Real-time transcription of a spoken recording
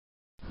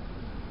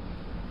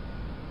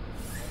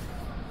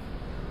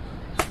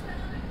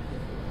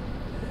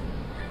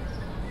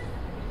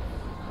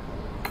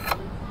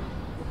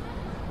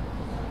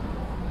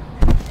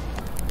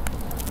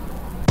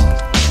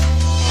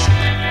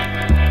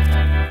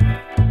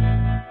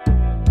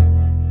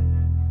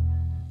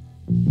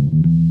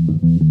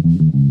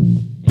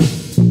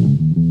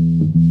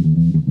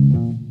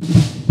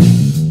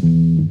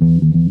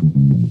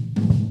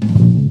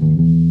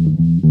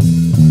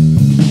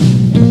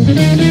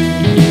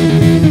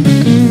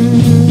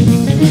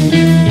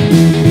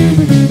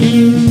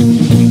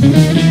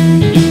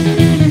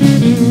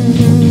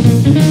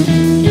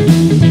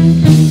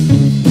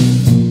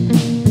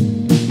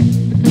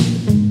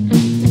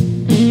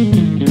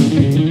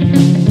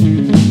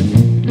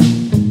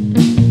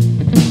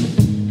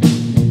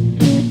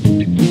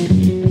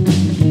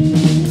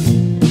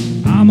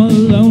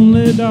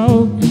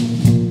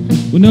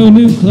no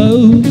new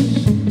clothes.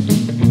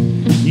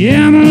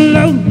 Yeah, I'm a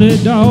lonely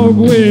dog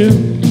with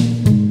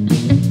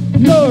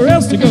nowhere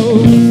else to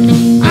go.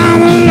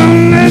 I'm a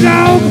lonely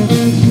dog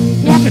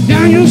walking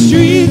down your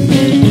street.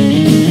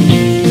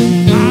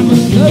 I'm a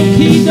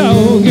low-key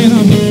dog and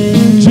I'm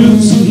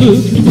just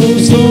looking for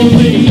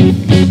soulmate.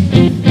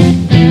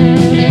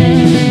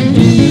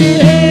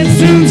 It's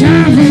some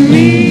time for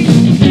me.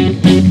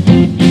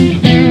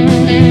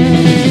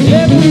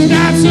 Everyone's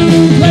got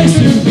some place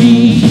to be.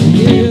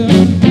 Yeah.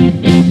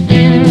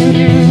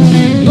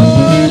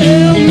 Lord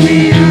help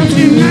me out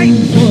tonight,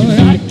 but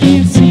I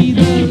can't see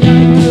the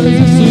light 'cause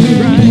it's too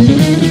bright.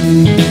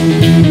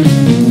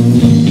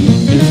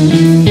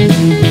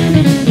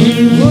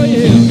 Oh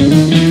yeah.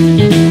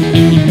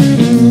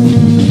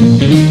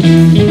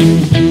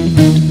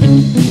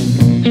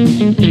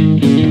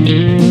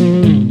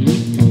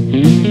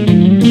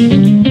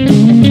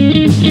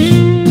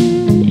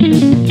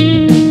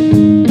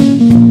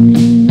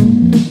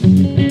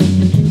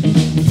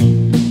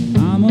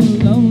 I'm a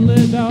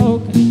lonely dog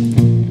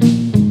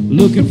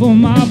looking for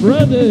my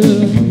brother.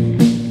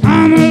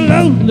 I'm a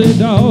lonely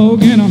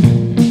dog and I'm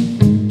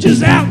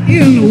just out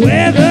in the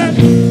weather.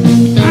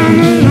 I'm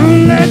a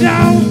lonely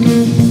dog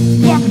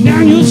walking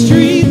down your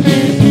street.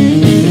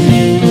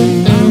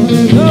 I'm a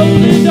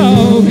lonely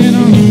dog and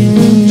I'm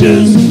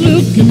just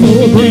looking for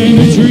a brand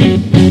new treat.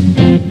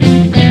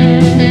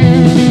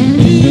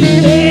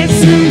 It's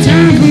some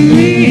time for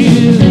me.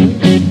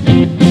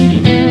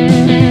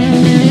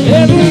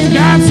 Everyone's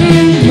got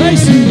some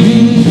place to be.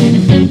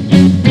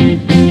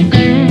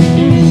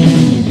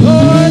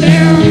 Lord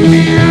help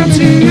me out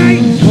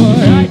tonight,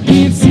 but I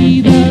can't see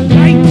the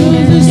light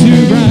 'cause it's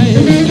too bright.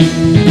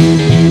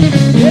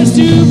 It's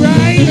too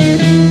bright.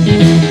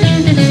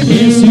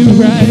 It's too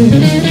bright.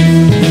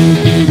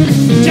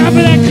 Top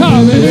of that car,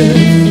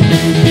 baby.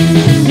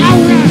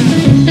 All right.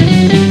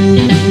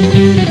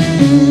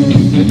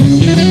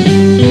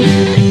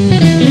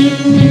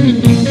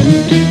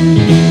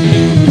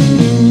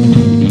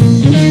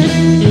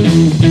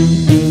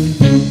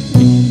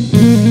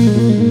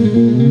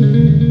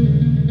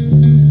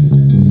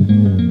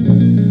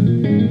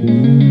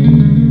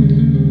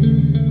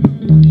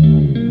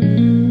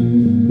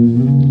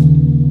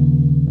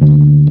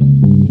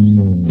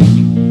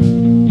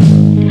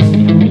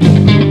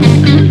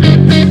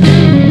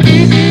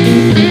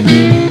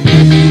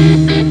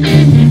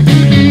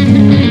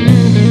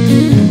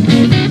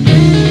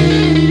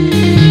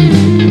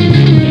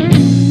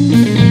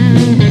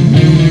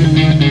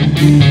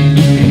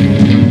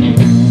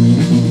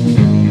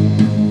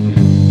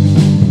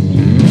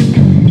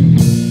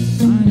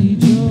 I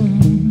need your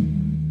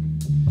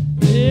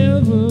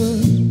ever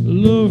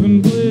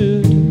loving